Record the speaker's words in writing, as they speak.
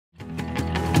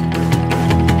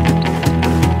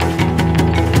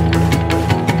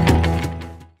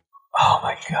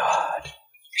god.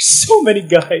 There's so many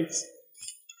guys.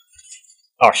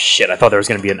 Oh shit, I thought there was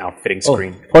gonna be an outfitting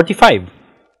screen. 45.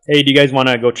 Hey, do you guys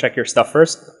wanna go check your stuff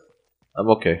first? I'm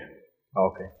okay.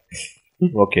 Oh, okay.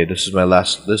 Okay, this is my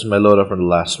loadout from the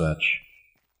last match.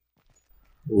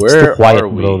 It's Where the quiet are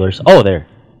we? brothers. Oh, there.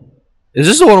 Is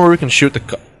this the one where we can shoot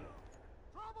the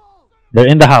They're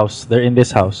in the house. They're in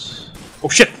this house. Oh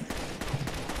shit!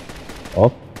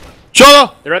 Oh.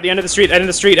 Cholo! They're at the end of the street, end of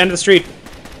the street, end of the street.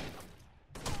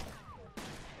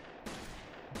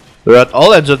 They're at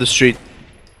all ends of the street.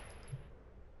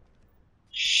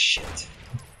 Shit.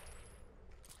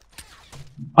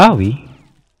 Are we?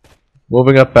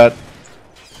 Moving up, Pat.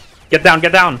 Get down,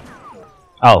 get down!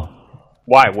 Oh.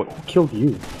 Why? What who killed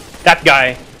you? That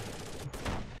guy!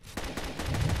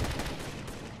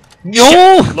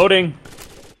 No! Shit. Loading.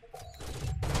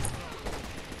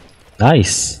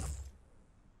 Nice.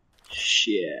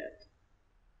 Shit.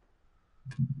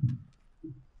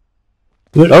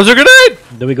 That was a grenade!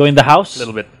 Do we go in the house? A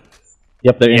little bit.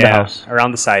 Yep, they're in the house.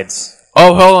 Around the sides.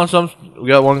 Oh, hold on, we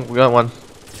got one. We got one.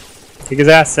 Kick his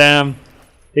ass, Sam.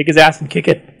 Take his ass and kick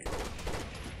it.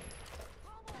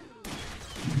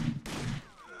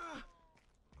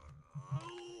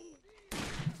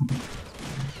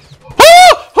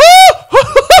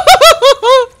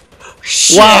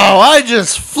 Wow, I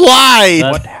just fly!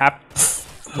 What happened?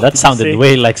 That sounded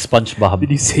way like SpongeBob. Did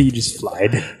you say you just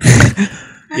flied?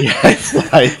 Yeah, I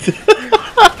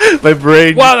flied. My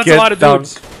brain. Wow, that's a can't lot of down.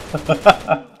 dudes.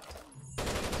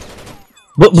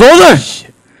 Brother!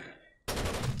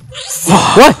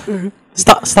 What?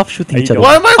 Stop shooting each other.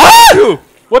 Why am I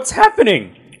What's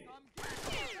happening?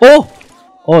 Oh!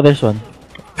 Oh, there's one.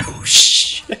 Oh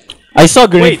shit. I saw a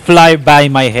grenade Wait. fly by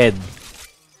my head.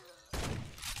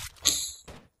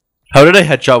 How did I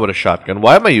headshot with a shotgun?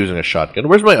 Why am I using a shotgun?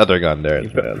 Where's my other gun there?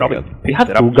 Probably You have picked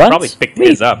it up. two guns? Probably picked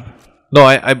his up. No,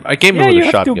 I came in Yeah, with you a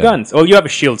have shotgun. two guns. Oh, you have a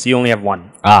shield, so you only have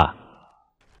one. Ah.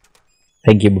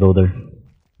 Thank you, brother.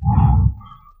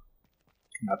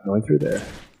 Not going through there.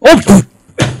 Oh!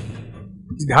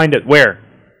 He's behind it. Where?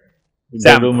 The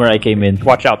Sam. room where I came in.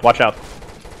 Watch out, watch out.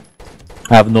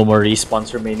 I have no more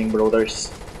respawns remaining,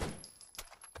 brothers.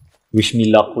 Wish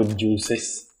me luck with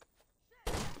juices.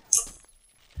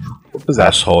 What was that?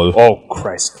 Asshole. Oh,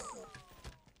 Christ.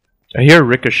 I hear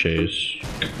ricochets.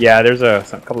 Yeah, there's a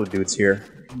couple of dudes here.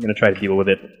 I'm gonna try to deal with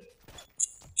it.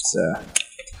 Just,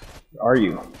 where are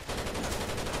you?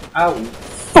 Ow.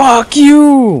 Fuck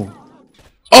you!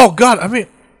 Oh god,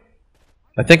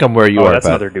 I think I'm where you are, That's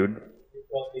Pat. another dude.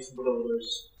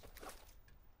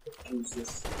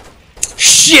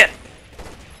 Shit!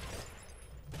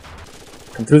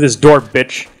 Come through this door,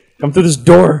 bitch. Come through this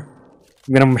door.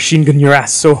 I'm gonna machine gun your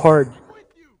ass so hard.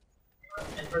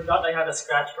 I forgot I had a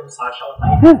scratch from Sasha on my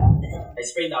hand. I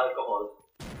sprayed alcohol.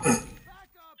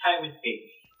 Time with pink.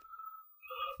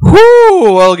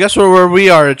 Whoo! Well, guess where we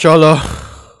are, Cholo.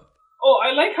 Oh,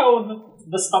 I like how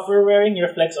the stuff we're wearing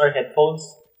reflects our headphones.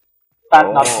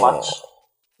 But not much.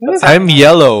 I'm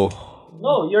yellow.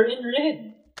 No, you're in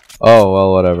red. Oh,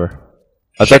 well, whatever.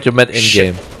 I thought you meant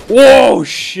in-game. Whoa,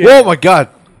 shit! Whoa, my god!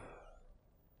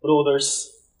 Bro, there's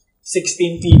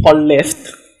 16 people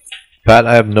left. Pat,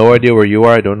 I have no idea where you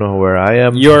are. I don't know where I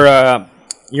am.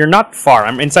 You're not far.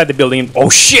 I'm inside the building. Oh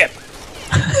shit!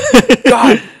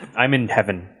 God, I'm in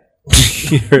heaven.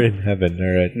 You're in heaven,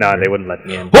 alright. No, they wouldn't let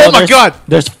me in. Oh my god!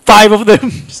 There's 5 of them!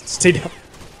 Just stay down.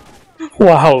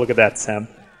 Wow, look at that, Sam.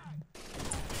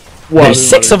 Wow, there's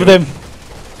 6 of them!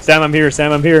 Sam, I'm here.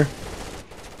 Sam, I'm here.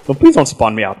 Well, please don't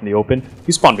spawn me out in the open.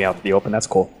 You spawned me out in the open. That's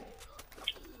cool.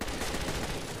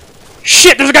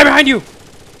 Shit! There's a guy behind you.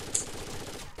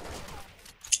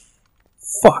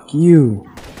 Fuck you.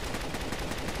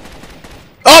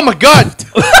 Oh my god!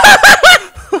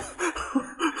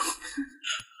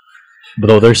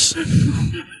 Brothers.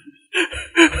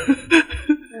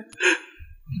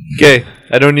 Okay,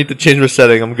 I don't need to change my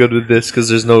setting. I'm good with this because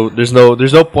there's no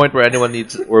point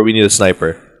where we need a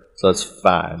sniper. So it's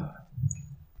fine.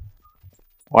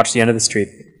 Watch the end of the street.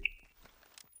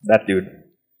 That dude.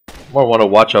 More want to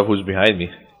watch out who's behind me.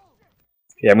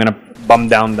 Okay, I'm gonna bum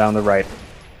down the right.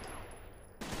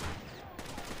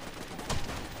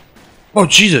 Oh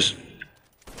Jesus!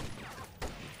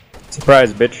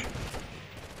 Surprise, bitch.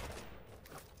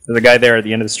 There's a guy there at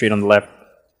the end of the street on the left.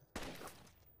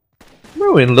 Where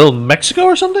are we in Little Mexico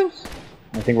or something?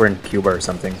 I think we're in Cuba or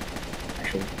something.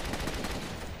 Actually.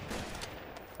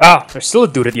 Ah, there's still a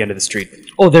dude at the end of the street.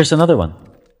 Oh, there's another one.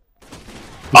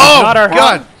 Oh not our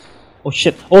god! Oh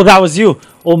shit. Oh, that was you!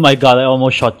 Oh my god, I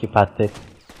almost shot you, Patrick.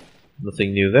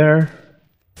 Nothing new there.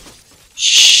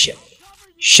 Shit.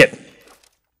 Shit.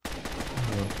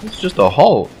 It's just a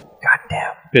hole. God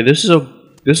damn. Okay, this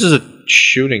is a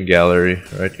shooting gallery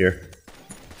right here.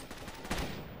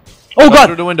 Oh Come god!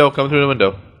 through the window. Come through the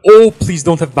window. Oh, please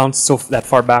don't have bounced that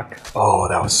far back. Oh,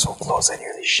 that was so close. I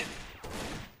nearly shit.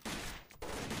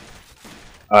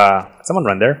 Someone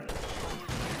run there.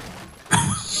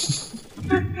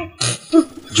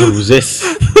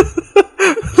 Jesus.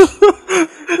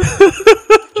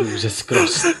 Jesus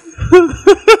Christ.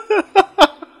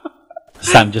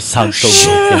 Sam just sounds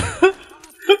so broken.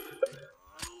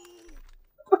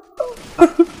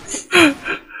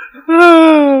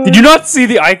 Did you not see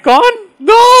the icon?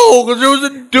 No, because there was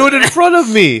a dude in front of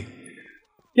me.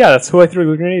 Yeah, that's who I threw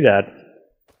the grenade at.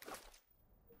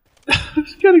 I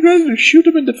was getting ready to shoot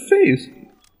him in the face.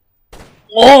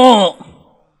 Oh!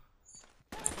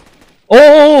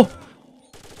 Oh!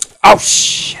 Oh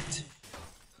shit!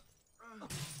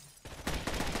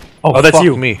 Oh, that's fuck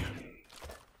you. me.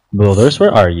 Brothers,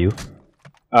 where are you?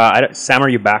 Sam, are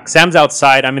you back? Sam's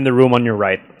outside. I'm in the room on your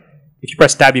right. If you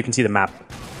press tab, you can see the map.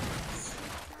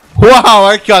 Wow,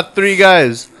 I got 3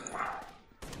 guys.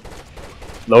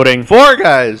 Loading. 4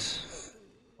 guys.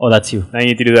 Oh, that's you. Now you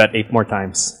need to do that 8 more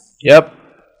times. Yep.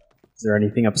 Is there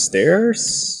anything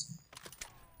upstairs?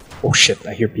 Oh shit,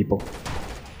 I hear people.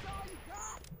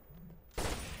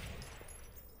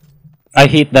 I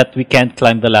hate that we can't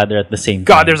climb the ladder at the same time.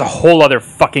 God, there's a whole other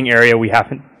fucking area we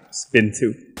haven't been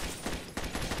to.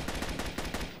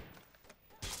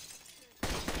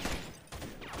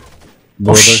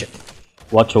 Brother, Oh shit.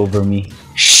 watch over me.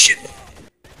 Shit.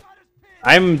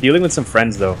 I'm dealing with some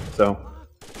friends though, so.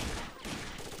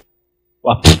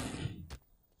 What?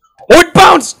 Oh, it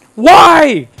bounced!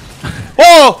 Why?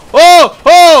 Oh! Oh!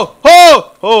 Oh!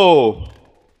 Oh! Oh!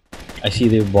 I see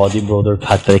the body, brother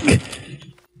Patrick.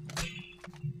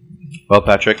 Well,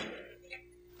 Patrick.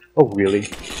 Oh, really?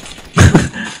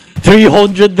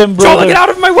 300 them, brother. Cholo, get out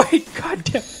of my way! God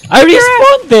damn. I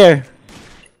respawned there.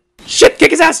 Shit,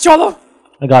 kick his ass, Cholo!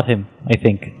 I got him, I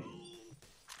think.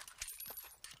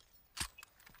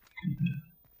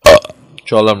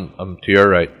 Cholo, I'm to your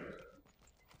right.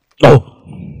 Oh!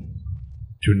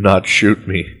 Do not shoot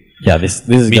me. Yeah, this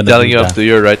is Me gonna telling do you I'm to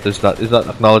your right is not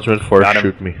acknowledgement for Got him.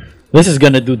 shoot me. This is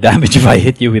gonna do damage if I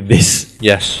hit you with this.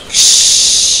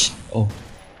 Yes. Oh.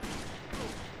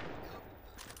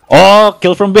 Oh,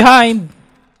 kill from behind.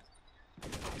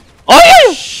 Oh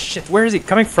yeah! Shit, where is he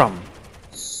coming from?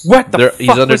 What the fuck He's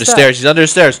under was the that? stairs. He's under the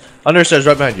stairs. Under the stairs,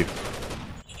 right behind you.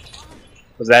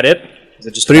 Was that it? Is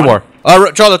it just 3 one?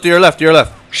 more. Cholo, to your left. To your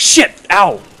left. Shit!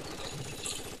 Ow!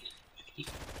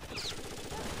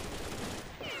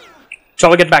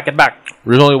 Cholo, get back, get back.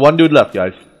 There's only 1 dude left,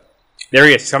 guys. There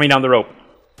he is, coming down the rope.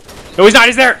 No, he's not,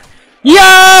 he's there!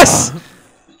 Yes!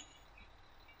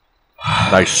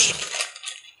 Nice.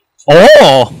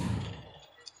 Oh!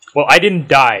 Well, I didn't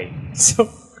die, so...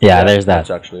 Yeah, there's that.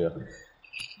 That's actually it.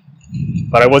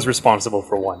 But I was responsible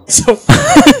for one, so...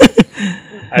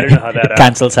 I don't know how that happened.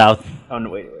 Cancels out. Oh, no,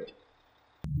 wait.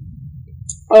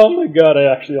 Oh my god, I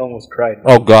actually almost cried.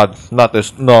 Oh god, not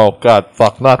this. No, god,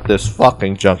 fuck, not this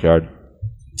fucking junkyard.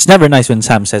 It's never nice when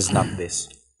Sam says not this.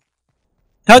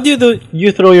 How do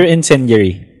you throw your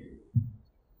incendiary?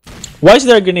 Why is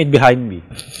there a grenade behind me?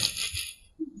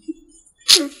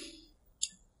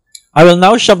 I will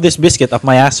now shove this biscuit up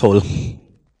my asshole.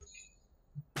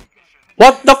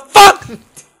 What the fuck?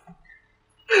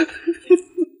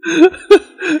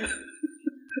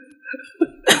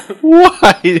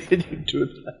 Why did you do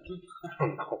that? I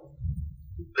don't know.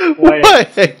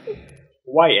 Why?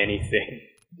 Why anything?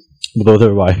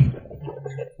 Brother, why?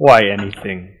 Why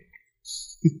anything?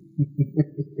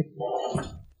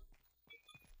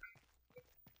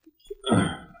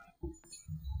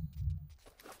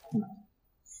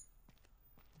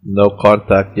 No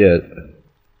contact yet.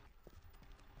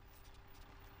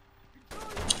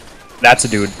 That's a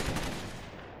dude.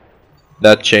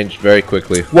 That changed very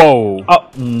quickly. Whoa! Oh,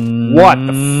 what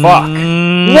the fuck?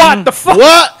 What the fuck?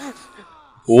 What?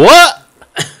 What?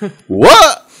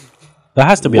 What? That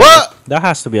has to be What? that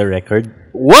has to be a record.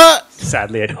 What?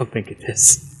 Sadly, I don't think it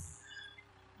is.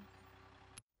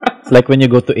 It's like when you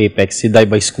go to Apex, you die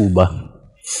by scuba.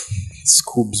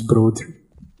 Scoobs, brother.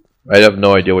 I have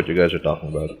no idea what you guys are talking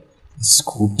about.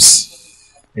 Scoobs.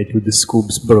 I do the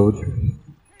scoobs, brother.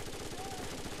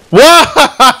 What?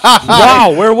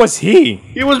 Wow, where was he?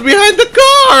 He was behind the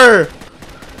car!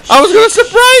 I was gonna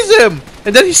surprise him!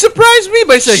 And then he surprised me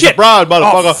by saying, Shit. "Surprise,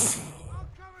 motherfucker!"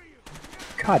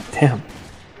 God damn.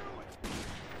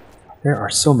 There are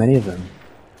so many of them.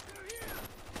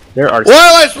 There are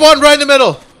Well, I spawned right in the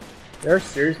middle! there are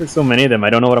seriously so many of them. I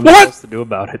don't know what I'm What? supposed to do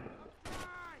about it.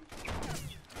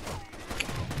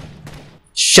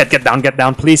 Shit, get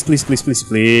down, please, please, please, please,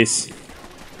 please.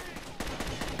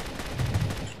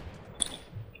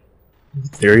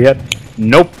 There yet?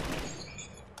 Nope.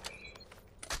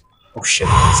 Oh shit.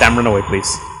 Sam, run away,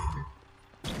 please.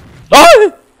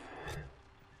 Ah!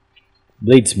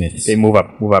 Bladesmiths. Okay, move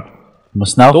up, move up.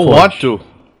 Must now Don't forge. want to.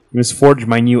 You must forge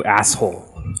my new asshole.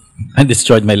 I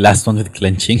destroyed my last one with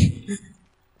clenching. Is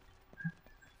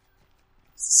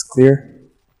this clear?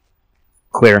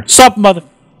 Clear. Sup, mother...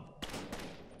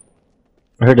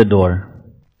 I heard a door.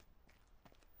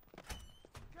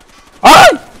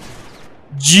 Ah!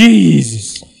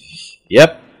 Jesus.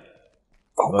 Yep.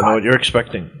 Oh, I don't know what you're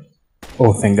expecting.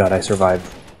 Oh, thank God I survived.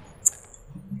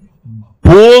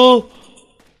 Bull.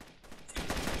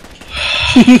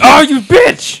 Oh, you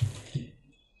bitch!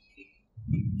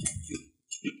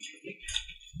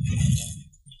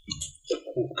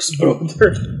 Hooks, brother.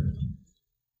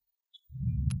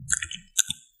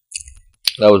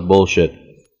 That was bullshit.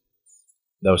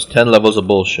 That was 10 levels of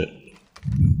bullshit.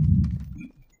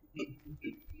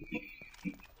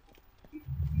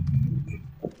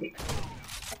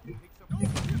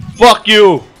 Fuck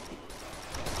you!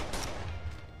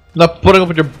 Not putting up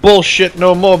with your bullshit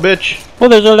no more, bitch. Oh,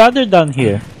 there's a ladder down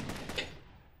here.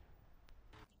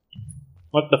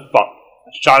 What the fuck?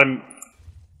 I shot him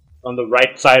on the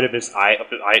right side of his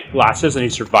eyeglasses and he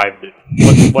survived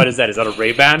it. What is that? Is that a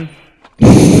Ray-Ban?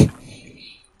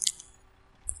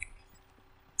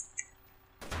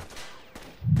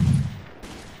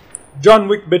 John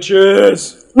Wick,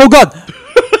 bitches! Oh God!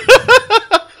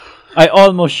 I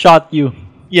almost shot you.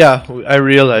 Yeah, I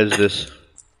realized this.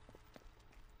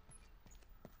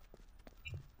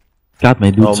 God, my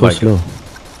dude's Oh so my slow.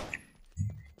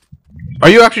 Are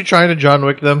you actually trying to John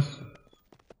Wick them?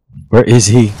 Where is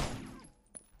he?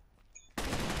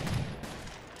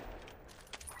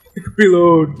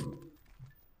 Reload.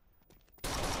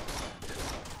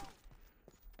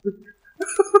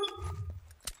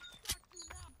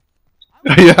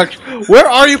 Are you actually, where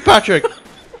are you, Patrick?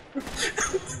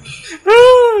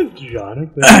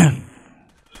 Jonathan.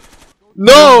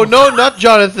 No, not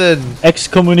Jonathan.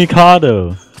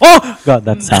 Excommunicado. Oh! God,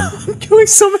 that's Sam. I'm killing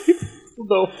so many people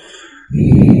though.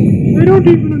 I don't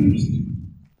even understand.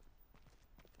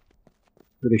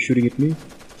 Are they shooting at me?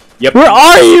 Yep. Where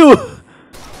are you?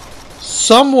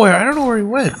 Somewhere. I don't know where he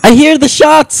went. I hear the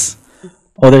shots.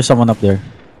 Oh, there's someone up there.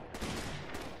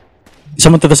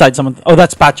 Someone to the side. Someone. Oh,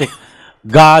 that's Patrick.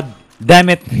 God damn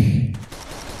it.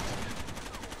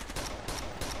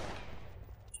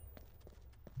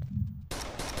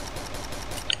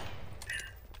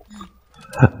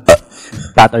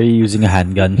 Pat, are you using a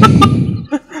handgun?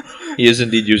 He is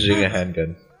indeed using a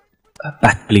handgun.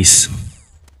 Pat, please.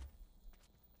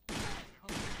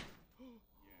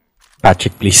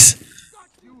 Patrick, please.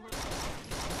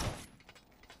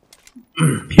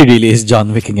 He really is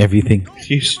John Wicking everything.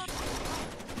 He's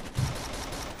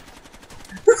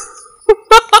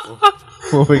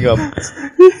moving up.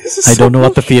 I don't know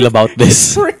what to feel about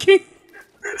this. Freaking!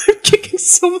 I'm kicking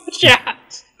so much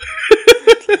ass.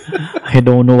 I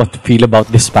don't know what to feel about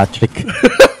this, Patrick.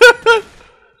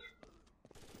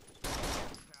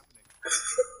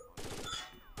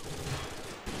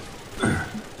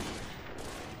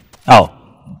 Oh.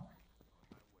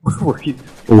 Where were you?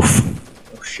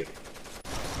 Oof. Oh shit.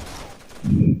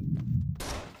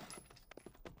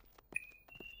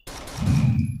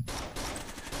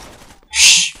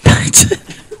 Shh.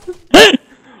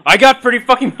 I got pretty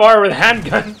fucking far with a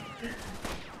handgun.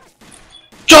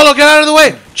 Cholo, get out of the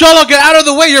way! Cholo, get out of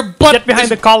the way! Your butt. Get behind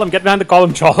the column. Get behind the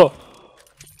column, Cholo.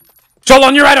 Cholo,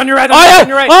 on your right. On your right. On, Oh yeah! on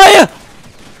your right. Oh yeah!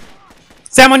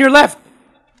 Sam, on your left.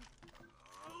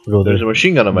 Bro, There's a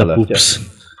machine gun on my the left. poops.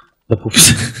 The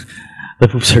poops. The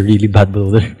poops are really bad,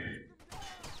 brother.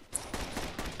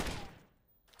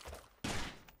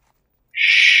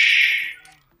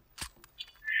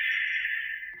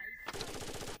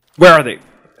 Where are they?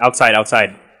 Outside.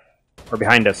 Outside. Or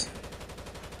behind us.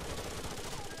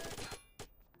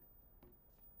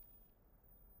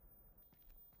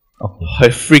 Oh. I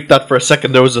freaked out for a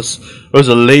second. There was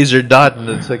a laser dot, and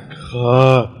it's like,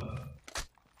 Oh.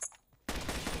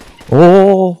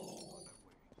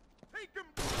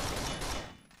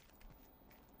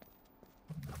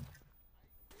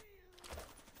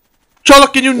 Cholo,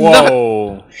 can you not?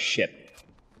 Whoa. Shit.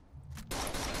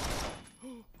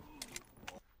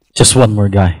 Just one more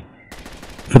guy.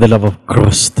 For the love of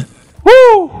crust.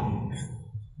 Woo!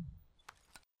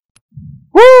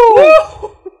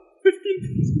 Woo!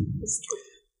 15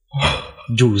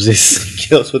 Juices.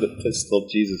 Kills with a pistol.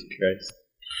 Jesus Christ.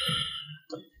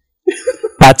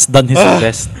 Pat's done his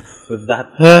best with that.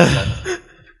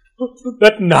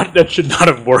 That should not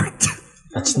have worked.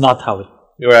 That's not how it.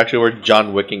 We're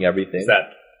John Wicking everything. Is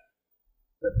that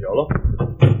YOLO?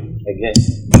 I guess.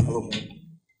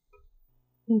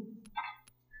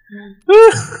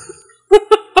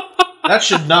 That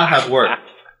should not have worked.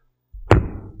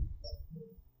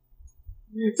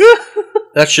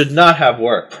 That should not have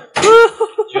worked.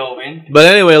 Joe win. But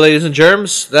anyway, ladies and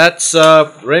germs, that's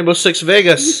Rainbow Six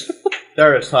Vegas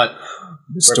terrorist hunt.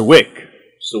 Mr. Wick,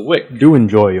 So Wick. do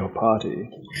enjoy your party.